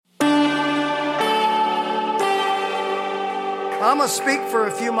I'm going to speak for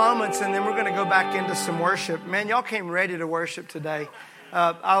a few moments and then we're going to go back into some worship. Man, y'all came ready to worship today.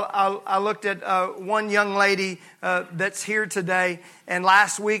 I looked at one young lady that's here today, and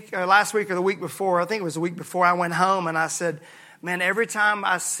last week or the week before, I think it was the week before, I went home and I said, man, every time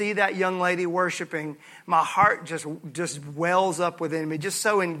I see that young lady worshiping, my heart just wells up within me, just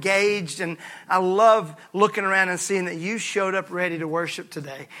so engaged. And I love looking around and seeing that you showed up ready to worship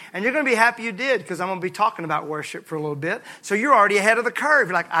today. And you're going to be happy you did, because I'm going to be talking about worship for a little bit. So you're already ahead of the curve.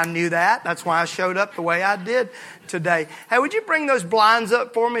 You're like, I knew that. That's why I showed up the way I did today. Hey, would you bring those blinds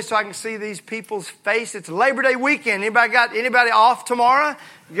up for me so I can see these people's face? It's Labor Day weekend. Anybody off tomorrow?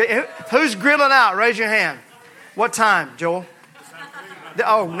 Who's grilling out? Raise your hand. What time, Joel?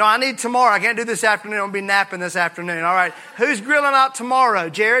 Oh, no, I need tomorrow. I can't do this afternoon. I'll be napping this afternoon. All right. Who's grilling out tomorrow?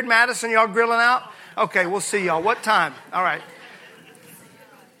 Jared, Madison, y'all grilling out? Okay, we'll see y'all. What time? All right.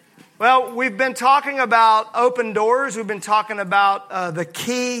 Well, we've been talking about open doors. We've been talking about the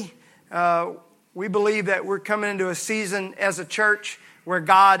key. We believe that we're coming into a season as a church where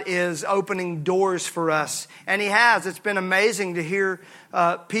God is opening doors for us. And He has. It's been amazing to hear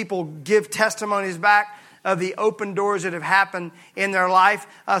people give testimonies back of the open doors that have happened in their life.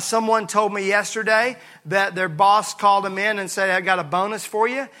 Someone told me yesterday that their boss called them in and said, I got a bonus for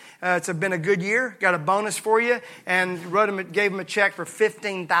you. It's been a good year. Got a bonus for you. And gave them a check for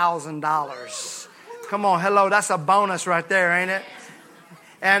 $15,000. Come on, hello, that's a bonus right there, ain't it?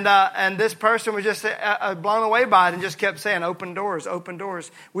 And this person was just blown away by it and just kept saying, open doors, open doors.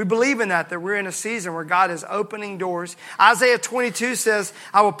 We believe in that we're in a season where God is opening doors. Isaiah 22 says,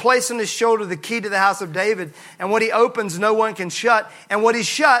 I will place on His shoulder the key to the house of David. And what He opens, no one can shut. And what He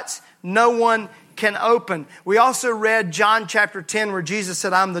shuts, no one can open. We also read John chapter 10 where Jesus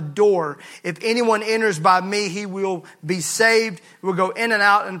said, I'm the door. If anyone enters by me, he will be saved. We'll go in and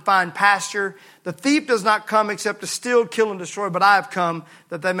out and find pasture. The thief does not come except to steal, kill, and destroy, but I have come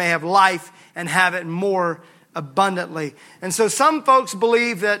that they may have life and have it more abundantly. And so some folks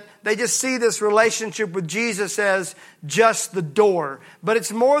believe that they just see this relationship with Jesus as just the door. But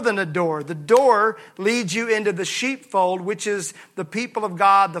it's more than a door. The door leads you into the sheepfold, which is the people of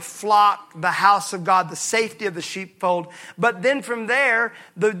God, the flock, the house of God, the safety of the sheepfold. But then from there,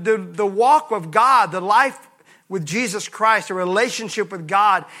 the walk of God, the life with Jesus Christ, a relationship with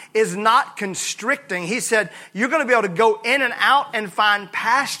God, is not constricting. He said, you're going to be able to go in and out and find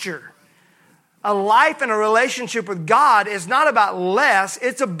pasture. A life and a relationship with God is not about less,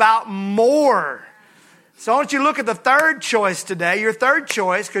 it's about more. So I want you to look at the third choice today, your third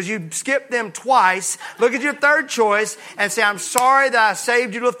choice, because you skipped them twice. Look at your third choice and say, I'm sorry that I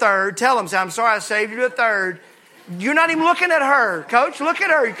saved you to a third. Tell them, say, I'm sorry I saved you to a third. You're not even looking at her, coach. Look at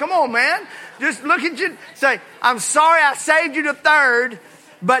her. Come on, man. Just look at you. Say, I'm sorry I saved you to a third,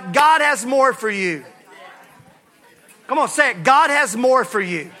 but God has more for you. Come on, say it. God has more for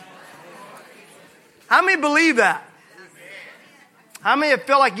you. How many believe that? How many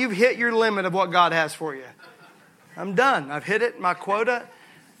feel like you've hit your limit of what God has for you? I'm done. I've hit it, my quota.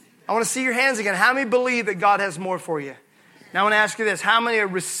 I want to see your hands again. How many believe that God has more for you? Now I want to ask you this. How many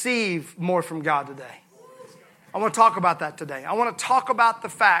receive more from God today? I want to talk about that today. I want to talk about the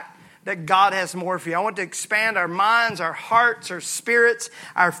fact that God has more for you. I want to expand our minds, our hearts, our spirits,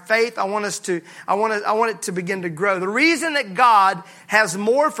 our faith. I want it to begin to grow. The reason that God has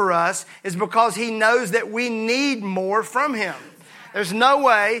more for us is because He knows that we need more from Him. There's no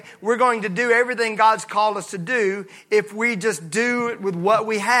way we're going to do everything God's called us to do if we just do it with what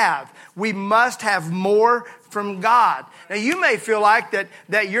we have. We must have more from God. Now you may feel like that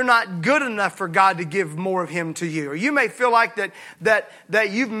you're not good enough for God to give more of Him to you. Or you may feel like that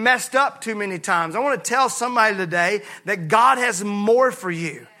you've messed up too many times. I want to tell somebody today that God has more for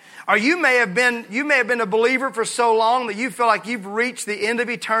you. Or you may have been a believer for so long that you feel like you've reached the end of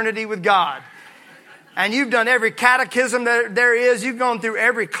eternity with God. And you've done every catechism that there is. You've gone through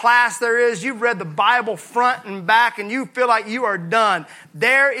every class there is. You've read the Bible front and back, and you feel like you are done.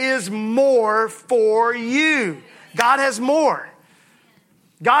 There is more for you. God has more.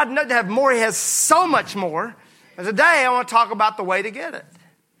 God doesn't have more. He has so much more. And today I want to talk about the way to get it.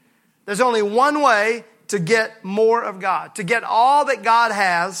 There's only one way to get more of God. To get all that God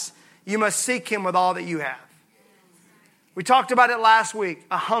has, you must seek Him with all that you have. We talked about it last week,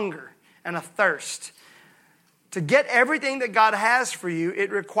 a hunger and a thirst. To get everything that God has for you,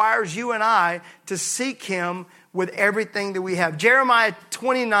 it requires you and I to seek Him with everything that we have. Jeremiah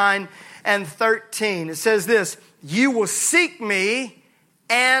 29:13. It says this, you will seek me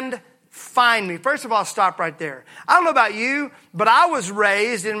and find me. First of all, stop right there. I don't know about you, but I was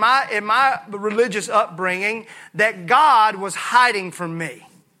raised in my religious upbringing that God was hiding from me.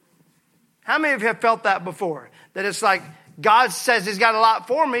 How many of you have felt that before? That it's like God says he's got a lot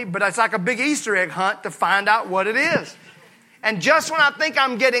for me, but it's like a big Easter egg hunt to find out what it is. And just when I think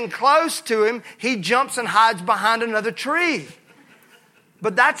I'm getting close to him, he jumps and hides behind another tree.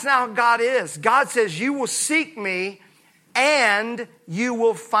 But that's not how God is. God says, you will seek me and you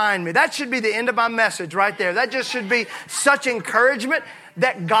will find me. That should be the end of my message right there. That just should be such encouragement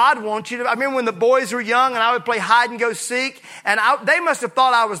that God wants you to. I remember when the boys were young and I would play hide and go seek, and they must have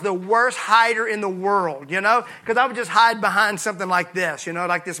thought I was the worst hider in the world, because I would just hide behind something like this,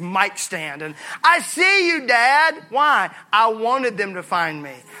 like this mic stand. And I see you, Dad. Why? I wanted them to find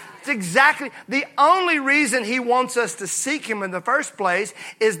me. It's exactly the only reason he wants us to seek him in the first place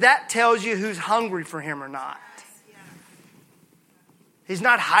is that tells you who's hungry for him or not. He's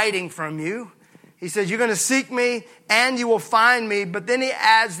not hiding from you. He says, you're going to seek me and you will find me. But then he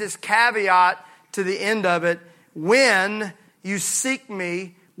adds this caveat to the end of it. When you seek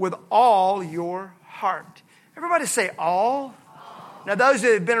me with all your heart. Everybody say all. Now, those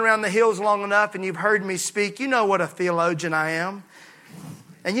that have been around the hills long enough and you've heard me speak, you know what a theologian I am.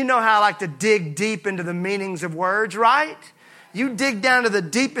 And you know how I like to dig deep into the meanings of words, right? You dig down to the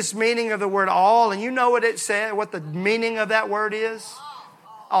deepest meaning of the word all, and you know what it says, what the meaning of that word is?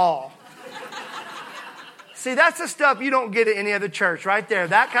 All. See, that's the stuff you don't get at any other church right there.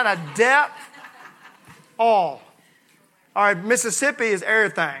 That kind of depth, all. All right, Mississippi is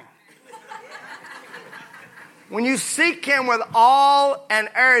everything. When you seek him with all and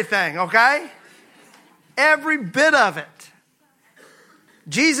everything, okay? Every bit of it.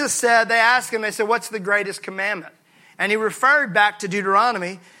 Jesus said, they asked him, they said, what's the greatest commandment? And he referred back to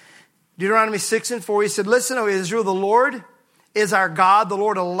Deuteronomy 6:4. He said, listen, O Israel, the Lord is our God, the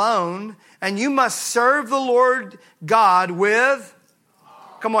Lord alone, and you must serve the Lord God with,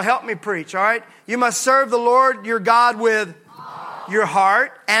 come on, help me preach, all right? You must serve the Lord your God with your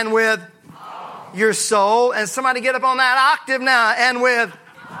heart and with your soul. And somebody get up on that octave now, and with,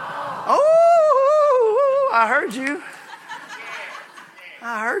 oh, I heard you.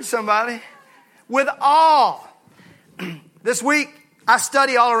 I heard somebody. With all. This week, I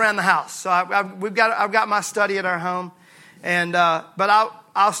study all around the house. So I've got my study at our home. And but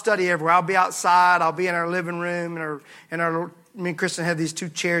I'll study everywhere. I'll be outside. I'll be in our living room. Me and Kristen have these two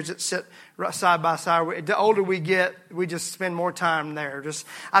chairs that sit side by side. The older we get, we just spend more time there.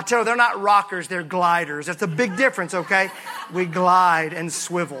 I tell you, they're not rockers, they're gliders. That's a big difference, okay? We glide and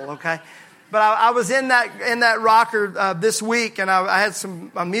swivel, okay? But I was in that rocker this week, and I had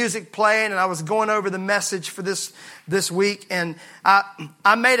some music playing, and I was going over the message for this week, and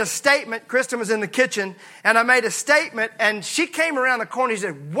I made a statement. Kristen was in the kitchen, and I made a statement, and she came around the corner. She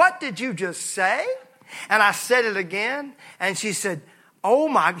said, "What did you just say?" And I said it again, and she said, "Oh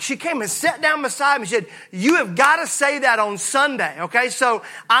my!" She came and sat down beside me. She said, "You have got to say that on Sunday." Okay, so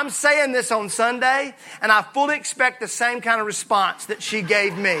I'm saying this on Sunday, and I fully expect the same kind of response that she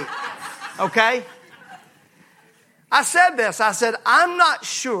gave me. Okay? I said this. I said, I'm not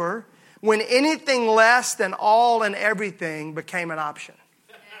sure when anything less than all and everything became an option.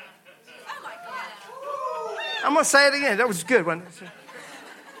 I'm going to say it again. That was good, wasn't it?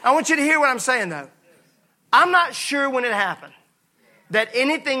 I want you to hear what I'm saying, though. I'm not sure when it happened that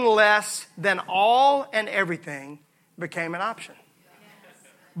anything less than all and everything became an option.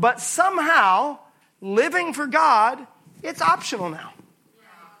 But somehow, living for God, it's optional now.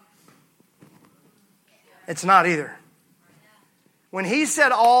 It's not either. When he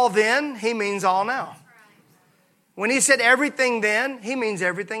said all then, he means all now. When he said everything then, he means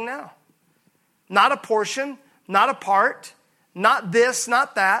everything now. Not a portion, not a part, not this,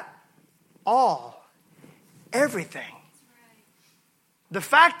 not that. All. Everything. The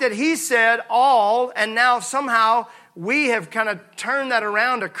fact that he said all, and now somehow we have kind of turned that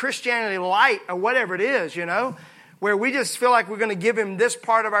around to Christianity light or whatever it is, where we just feel like we're going to give him this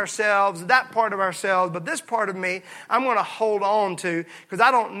part of ourselves, that part of ourselves, but this part of me, I'm going to hold on to because I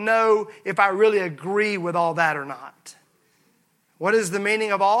don't know if I really agree with all that or not. What is the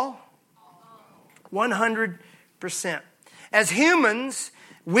meaning of all? 100%. As humans,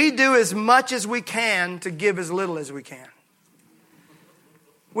 we do as much as we can to give as little as we can.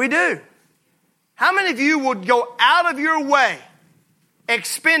 We do. How many of you would go out of your way,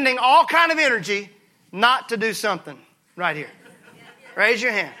 expending all kind of energy, not to do something right here? Raise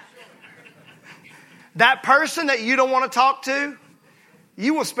your hand. That person that you don't want to talk to,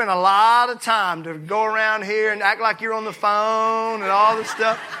 you will spend a lot of time to go around here and act like you're on the phone and all the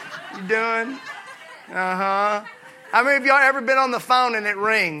stuff you're doing. How many of y'all ever been on the phone and it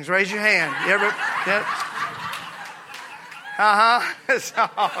rings? Raise your hand. You ever? Yeah. I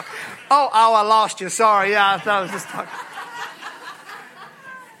lost you. Sorry. Yeah, I thought I was just talking.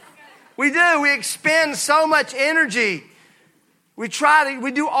 We do. We expend so much energy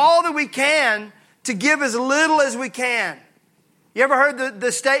We do all that we can to give as little as we can. You ever heard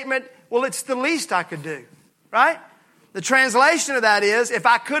the statement, well, it's the least I could do, right? The translation of that is, if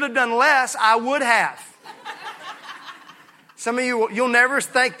I could have done less, I would have. Some of you, you'll never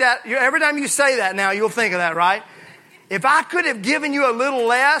think that. Every time you say that now, you'll think of that, right? If I could have given you a little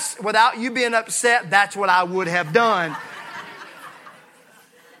less without you being upset, that's what I would have done.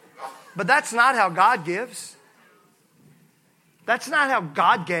 But that's not how God gives. That's not how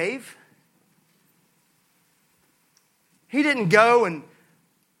God gave. He didn't go and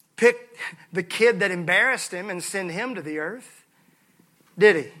pick the kid that embarrassed him and send him to the earth,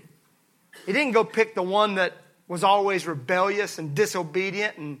 did he? He didn't go pick the one that was always rebellious and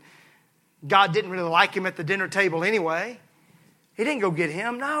disobedient and God didn't really like him at the dinner table anyway. He didn't go get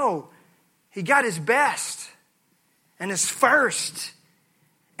him. No. He got his best and his first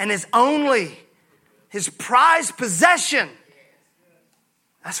and his only, his prized possession.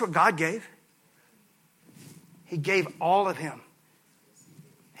 That's what God gave. He gave all of him.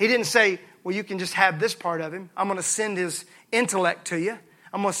 He didn't say, well, you can just have this part of him. I'm going to send his intellect to you.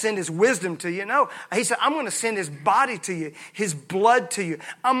 I'm going to send his wisdom to you. No, he said, I'm going to send his body to you, his blood to you.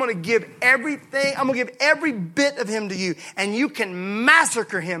 I'm going to give everything. I'm going to give every bit of him to you. And you can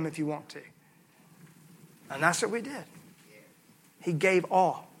massacre him if you want to. And that's what we did. He gave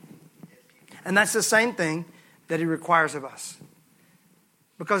all. And that's the same thing that he requires of us.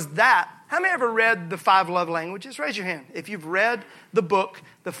 Because how many ever read the 5 love languages? Raise your hand. If you've read the book,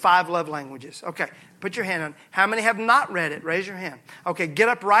 The 5 Love Languages. Okay, put your hand on. How many have not read it? Raise your hand. Okay, get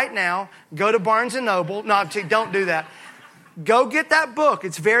up right now. Go to Barnes & Noble. No, don't do that. Go get that book.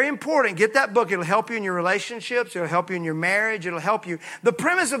 It's very important. Get that book. It'll help you in your relationships. It'll help you in your marriage. It'll help you. The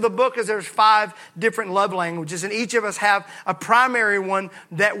premise of the book is there's 5 different love languages, and each of us have a primary one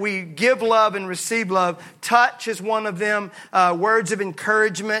that we give love and receive love. Touch is one of them. Words of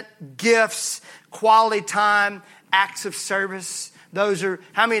encouragement, gifts, quality time, acts of service. Those are,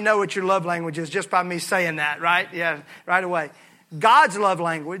 how many know what your love language is just by me saying that, right? Yeah, right away. God's love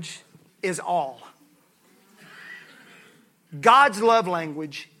language is all. God's love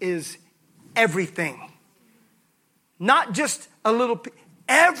language is everything. Not just a little,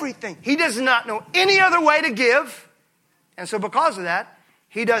 everything. He does not know any other way to give. And so because of that,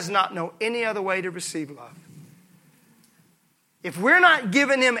 he does not know any other way to receive love. If we're not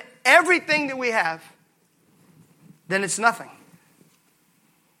giving him everything that we have, then it's nothing.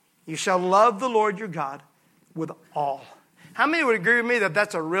 You shall love the Lord your God with all. How many would agree with me that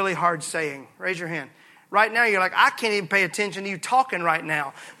that's a really hard saying? Raise your hand. Right now, you're like, I can't even pay attention to you talking right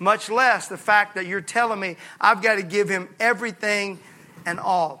now, much less the fact that you're telling me I've got to give him everything and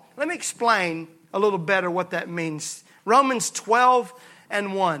all. Let me explain a little better what that means. Romans 12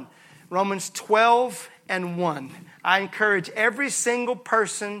 and 1. Romans 12 and 1. I encourage every single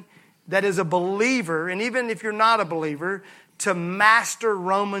person that is a believer, and even if you're not a believer, to master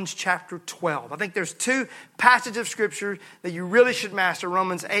Romans chapter 12. I think there's 2 passages of Scripture that you really should master,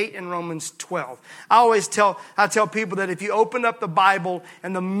 Romans 8 and Romans 12. I tell people that if you open up the Bible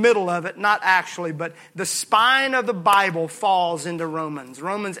in the middle of it, not actually, but the spine of the Bible falls into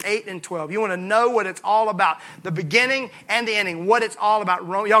Romans 8 and 12. You want to know what it's all about, the beginning and the ending, what it's all about.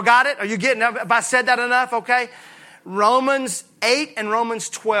 Y'all got it? Are you getting it? Have I said that enough? Okay. Romans 8 and Romans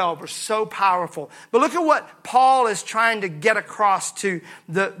 12 are so powerful. But look at what Paul is trying to get across to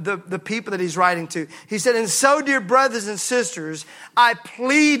the people that he's writing to. He said, and so, dear brothers and sisters, I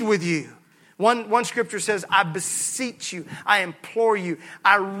plead with you. One scripture says, I beseech you, I implore you,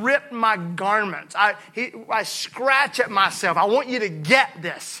 I rip my garments, I scratch at myself. I want you to get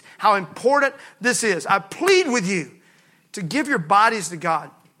this, how important this is. I plead with you to give your bodies to God,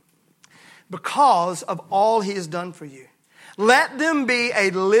 because of all he has done for you. Let them be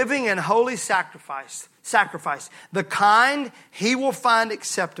a living and holy sacrifice, the kind he will find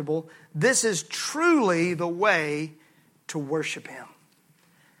acceptable. This is truly the way to worship him.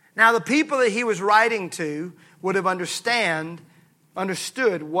 Now, the people that he was writing to would have understood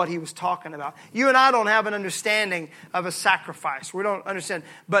what he was talking about. You and I don't have an understanding of a sacrifice. We don't understand.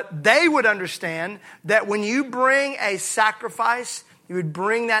 But they would understand that when you bring a sacrifice, you would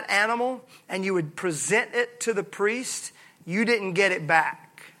bring that animal and you would present it to the priest. You didn't get it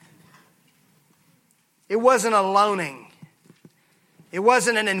back. It wasn't a loaning. It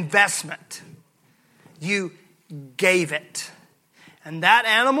wasn't an investment. You gave it. And that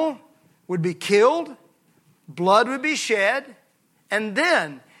animal would be killed, blood would be shed, and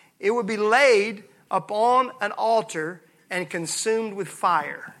then it would be laid upon an altar and consumed with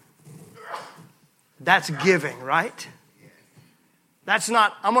fire. That's giving, right? That's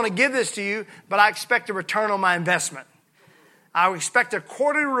not, I'm going to give this to you, but I expect a return on my investment. I expect a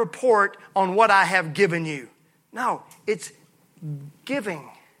quarterly report on what I have given you. No, it's giving.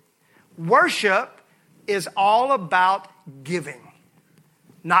 Worship is all about giving,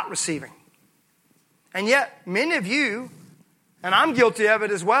 not receiving. And yet, many of you, and I'm guilty of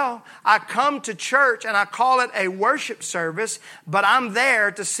it as well, I come to church and I call it a worship service, but I'm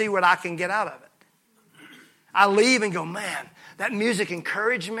there to see what I can get out of it. I leave and go, man, that music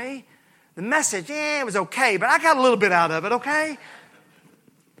encouraged me. The message, it was okay, but I got a little bit out of it, okay?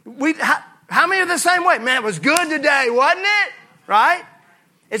 How many are the same way? Man, it was good today, wasn't it? Right?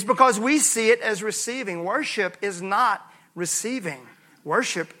 It's because we see it as receiving. Worship is not receiving.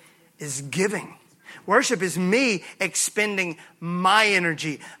 Worship is giving. Worship is me expending my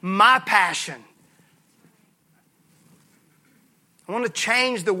energy, my passion. I want to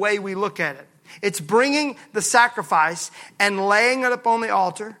change the way we look at it. It's bringing the sacrifice and laying it up on the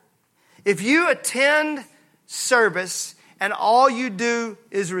altar. If you attend service and all you do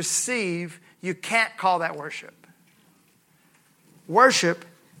is receive, you can't call that worship. Worship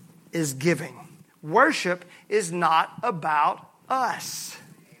is giving. Worship is not about us.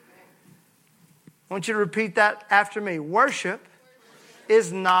 I want you to repeat that after me. Worship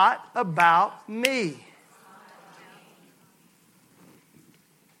is not about me.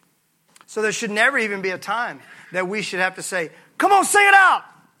 So there should never even be a time that we should have to say, come on, sing it out.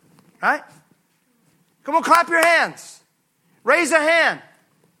 Right? Come on, clap your hands. Raise a hand.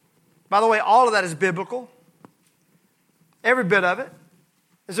 By the way, all of that is biblical. Every bit of it.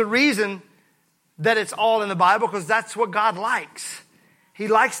 There's a reason that it's all in the Bible, because that's what God likes. He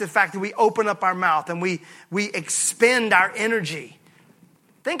likes the fact that we open up our mouth and we expend our energy.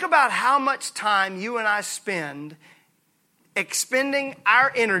 Think about how much time you and I spend expending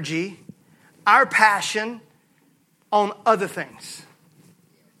our energy, our passion on other things.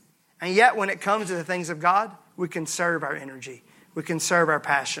 And yet when it comes to the things of God, we conserve our energy. We conserve our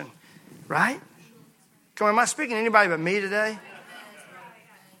passion. Right? Come on, am I speaking to anybody but me today?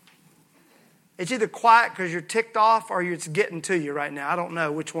 It's either quiet because you're ticked off or it's getting to you right now. I don't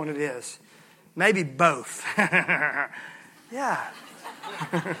know which one it is. Maybe both. Yeah.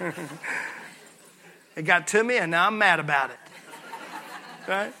 It got to me and now I'm mad about it.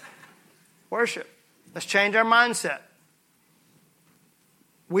 Right? Worship. Let's change our mindset.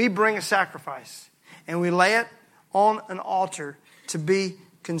 We bring a sacrifice and we lay it on an altar to be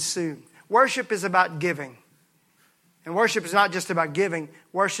consumed. Worship is about giving. And worship is not just about giving.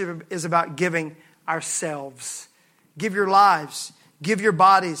 Worship is about giving ourselves. Give your lives, give your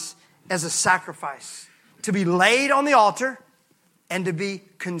bodies as a sacrifice to be laid on the altar and to be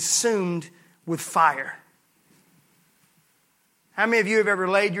consumed with fire. How many of you have ever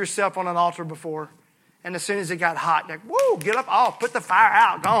laid yourself on an altar before? And as soon as it got hot, like, whoa, get up. Oh, put the fire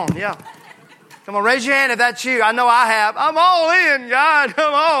out. Gone. Yeah. Come on, raise your hand if that's you. I know I have. I'm all in, God.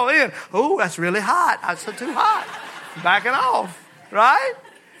 I'm all in. Oh, that's really hot. That's too hot. Backing off. Right?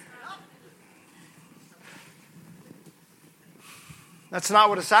 That's not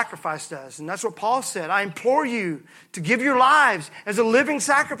what a sacrifice does. And that's what Paul said. I implore you to give your lives as a living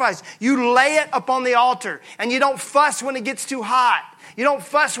sacrifice. You lay it upon the altar. And you don't fuss when it gets too hot. You don't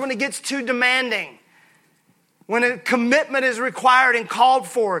fuss when it gets too demanding. When a commitment is required and called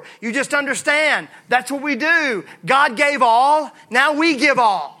for, you just understand that's what we do. God gave all, now we give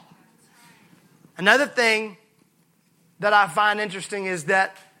all. Another thing that I find interesting is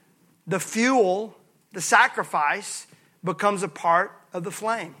that the fuel, the sacrifice, becomes a part of the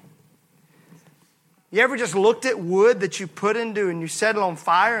flame. You ever just looked at wood that you put into and you set it on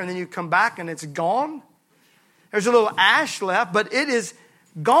fire and then you come back and it's gone? There's a little ash left, but it is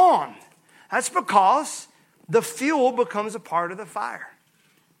gone. That's because the fuel becomes a part of the fire.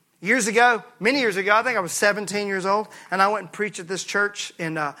 Years ago, many years ago, I think I was 17 years old, and I went and preached at this church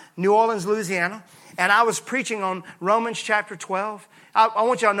in New Orleans, Louisiana, and I was preaching on Romans chapter 12. I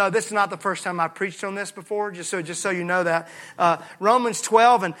want y'all to know this is not the first time I preached on this before, just so you know that. Romans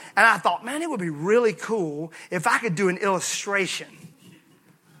 12, and I thought, man, it would be really cool if I could do an illustration.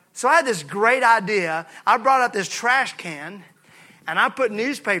 So I had this great idea. I brought out this trash can, and I put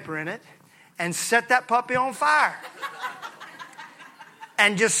newspaper in it, and set that puppy on fire.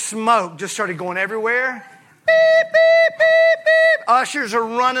 And just smoke just started going everywhere. Beep, beep, beep, beep. Ushers are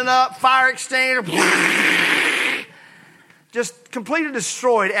running up, fire extinguisher. Just completely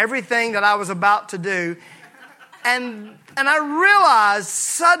destroyed everything that I was about to do. And I realized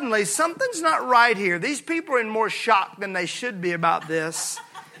suddenly something's not right here. These people are in more shock than they should be about this.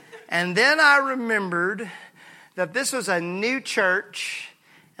 And then I remembered that this was a new church.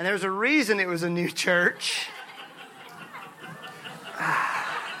 And there's a reason it was a new church.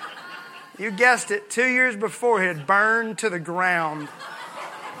 You guessed it, 2 years before it had burned to the ground.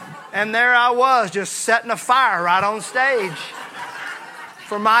 And there I was, just setting a fire right on stage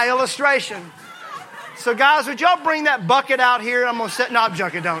for my illustration. So guys, would y'all bring that bucket out here? I'm going to set, no, I'm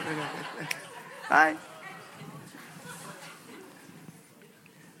joking, don't. All right.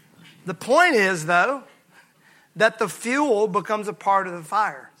 The point is, though, that the fuel becomes a part of the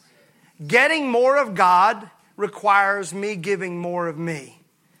fire. Getting more of God requires me giving more of me.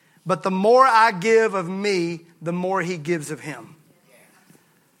 But the more I give of me, the more He gives of Him.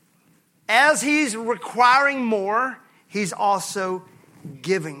 As He's requiring more, He's also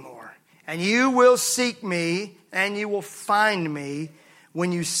giving more. And you will seek me and you will find me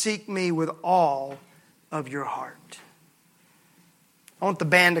when you seek me with all of your heart. I want the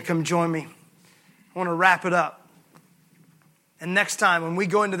band to come join me. I want to wrap it up. And next time, when we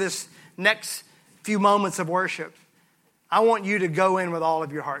go into this next few moments of worship, I want you to go in with all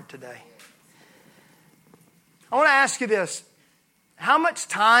of your heart today. I want to ask you this. How much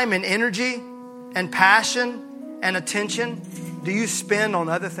time and energy and passion and attention do you spend on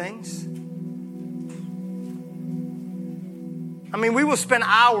other things? I mean, we will spend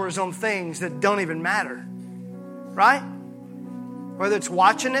hours on things that don't even matter, right? Whether it's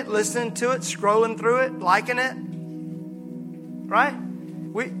watching it, listening to it, scrolling through it, liking it, right?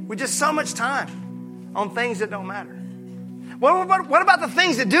 We just so much time on things that don't matter. What about the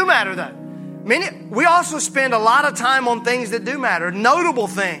things that do matter, though? We also spend a lot of time on things that do matter, notable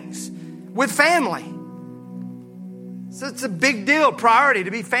things, with family. So it's a big deal, priority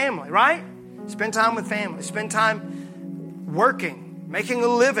to be family, right? Spend time with family. Spend time working, making a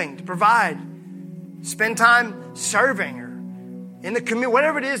living to provide. Spend time serving or in the community.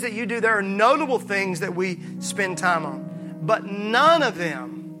 Whatever it is that you do, there are notable things that we spend time on. But none of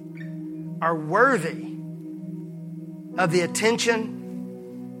them are worthy of the attention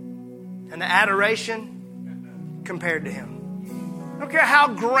and the adoration compared to Him. I don't care how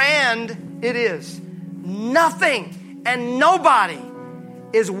grand it is. Nothing and nobody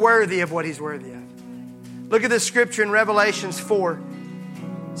is worthy of what He's worthy of. Look at this scripture in Revelations 4.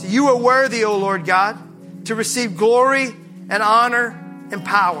 So you are worthy, O Lord God, to receive glory and honor and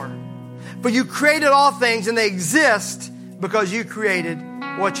power. For you created all things and they exist because you created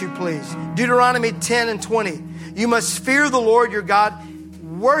what you please. Deuteronomy 10 and 20. You must fear the Lord your God.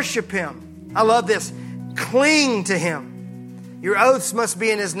 Worship Him. I love this. Cling to Him. Your oaths must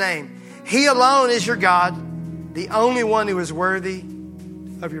be in His name. He alone is your God, the only one who is worthy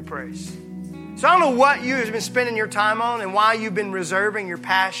of your praise. So I don't know what you have been spending your time on and why you've been reserving your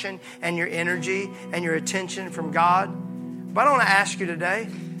passion and your energy and your attention from God. But I want to ask you today,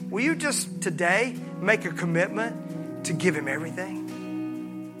 will you just today make a commitment to give Him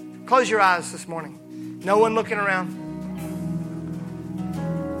everything? Close your eyes this morning. No one looking around.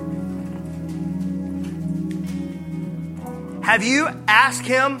 Have you asked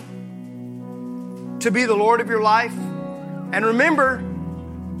Him to be the Lord of your life? And remember,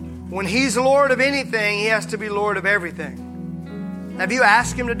 when He's Lord of anything, He has to be Lord of everything. Have you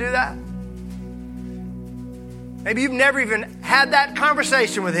asked Him to do that? Maybe you've never even had that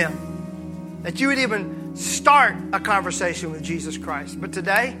conversation with Him, that you would even start a conversation with Jesus Christ. But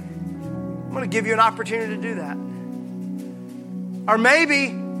today, I'm going to give you an opportunity to do that. Or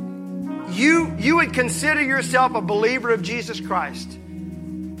maybe you would consider yourself a believer of Jesus Christ.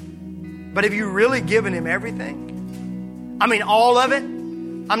 But have you really given Him everything? I mean, all of it?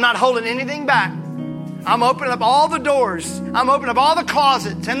 I'm not holding anything back. I'm opening up all the doors. I'm opening up all the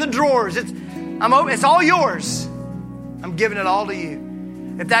closets and the drawers. It's all yours. I'm giving it all to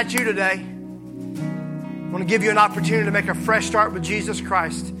you. If that's you today, I want to give you an opportunity to make a fresh start with Jesus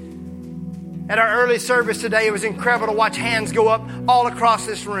Christ. At our early service today, it was incredible to watch hands go up all across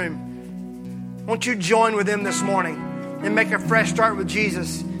this room. Won't you join with them this morning and make a fresh start with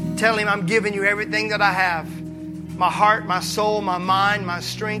Jesus? Tell Him, I'm giving you everything that I have. My heart, my soul, my mind, my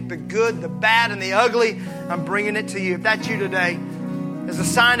strength, the good, the bad, and the ugly. I'm bringing it to you. If that's you today, as a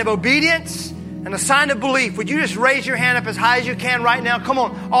sign of obedience and a sign of belief, would you just raise your hand up as high as you can right now? Come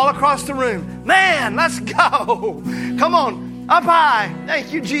on, all across the room. Man, let's go. Come on, up high.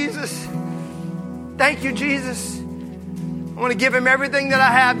 Thank you, Jesus. Thank you, Jesus. I want to give Him everything that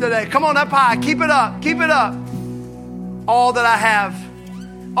I have today. Come on, up high. Keep it up. Keep it up. All that I have.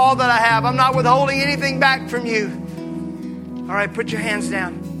 All that I have. I'm not withholding anything back from you. All right, put your hands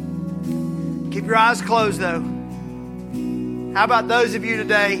down. Keep your eyes closed, though. How about those of you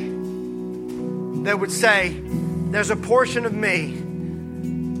today that would say, there's a portion of me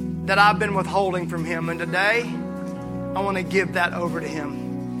that I've been withholding from Him, and today I want to give that over to Him.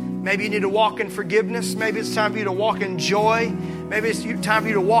 Maybe you need to walk in forgiveness. Maybe it's time for you to walk in joy. Maybe it's time for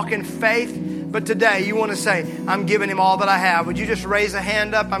you to walk in faith. But today you want to say, I'm giving him all that I have. Would you just raise a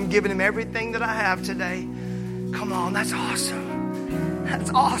hand up? I'm giving him everything that I have today. Come on, that's awesome. That's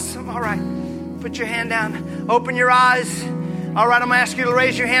awesome. All right, put your hand down. Open your eyes. All right, I'm going to ask you to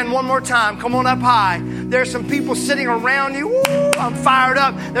raise your hand one more time. Come on up high. There's some people sitting around you. Woo, I'm fired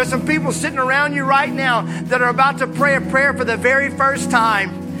up. There's some people sitting around you right now that are about to pray a prayer for the very first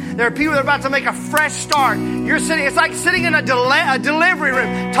time. There are people that are about to make a fresh start. You're sitting, it's like sitting in a delivery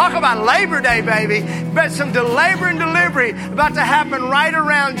room. Talk about Labor Day, baby. But some labor and delivery about to happen right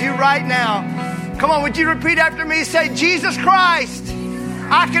around you right now. Come on, would you repeat after me? Say, Jesus Christ,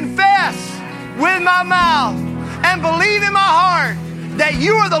 I confess with my mouth and believe in my heart that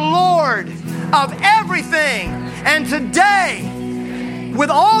you are the Lord of everything. And today, with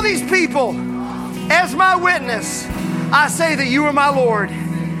all these people as my witness, I say that you are my Lord.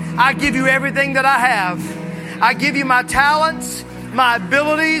 I give you everything that I have. I give you my talents, my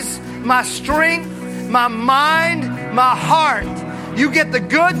abilities, my strength, my mind, my heart. You get the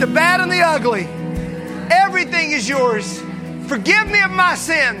good, the bad, and the ugly. Everything is yours. Forgive me of my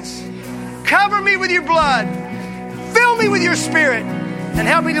sins. Cover me with your blood. Fill me with your spirit. And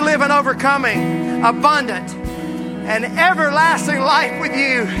help me to live an overcoming, abundant, and everlasting life with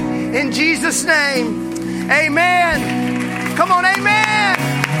you. In Jesus' name, amen. Come on, amen.